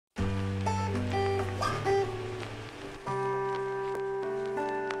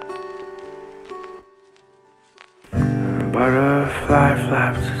Butterfly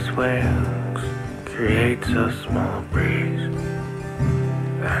flaps its wings, creates a small breeze.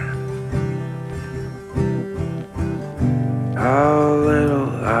 Then how little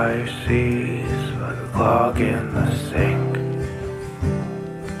life sees, like a clog in the sink.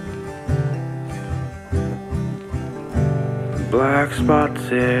 Black spots,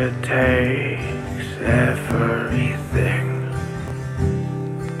 it takes everything.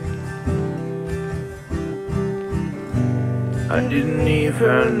 I didn't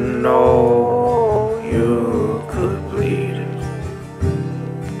even know you could bleed.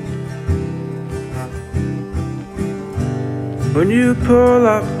 When you pull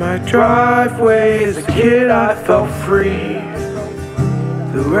up my driveway as a kid, I felt free.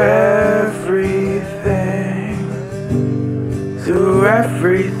 Through everything, through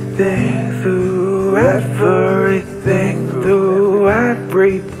everything, through everything, through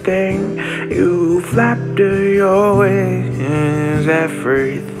everything. You flapped your wings,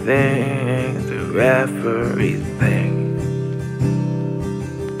 everything, through everything,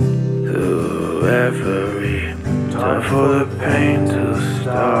 through every. Time for the pain to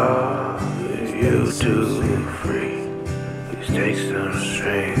stop, you to be free. Please take some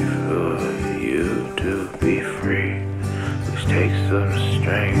strength for you to be free. Please take some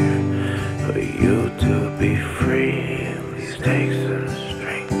strength for you to be free. Please take some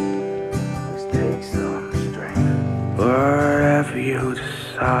strength. Please take some strength. Whatever you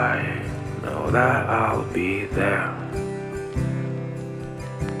decide, know that I'll be there.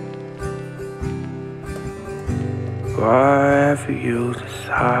 Whatever you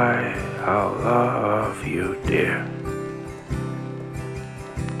decide, I'll love you, dear.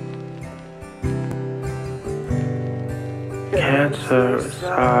 Cancer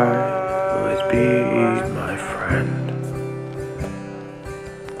aside, always be my friend.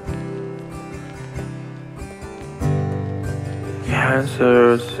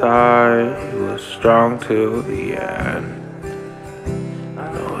 Cancer aside, you were strong till the end.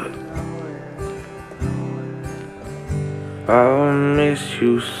 I'll miss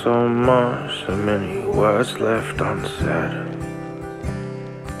you so much, so many words left unsaid.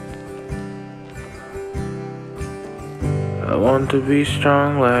 I want to be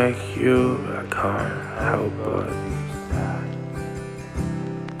strong like you, I can't help but be sad.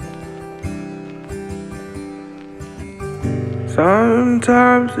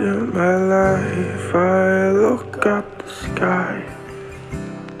 Sometimes in my life I look up the sky.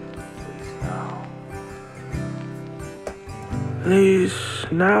 At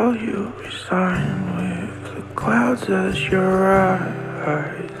least now you resign with the clouds as your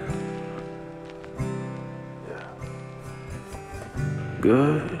eyes.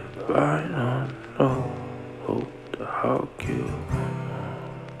 Goodbye, Nunnol. Hope to hug you one more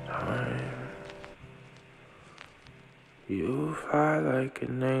time. You fly like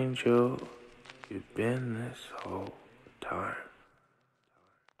an angel. You've been this whole time.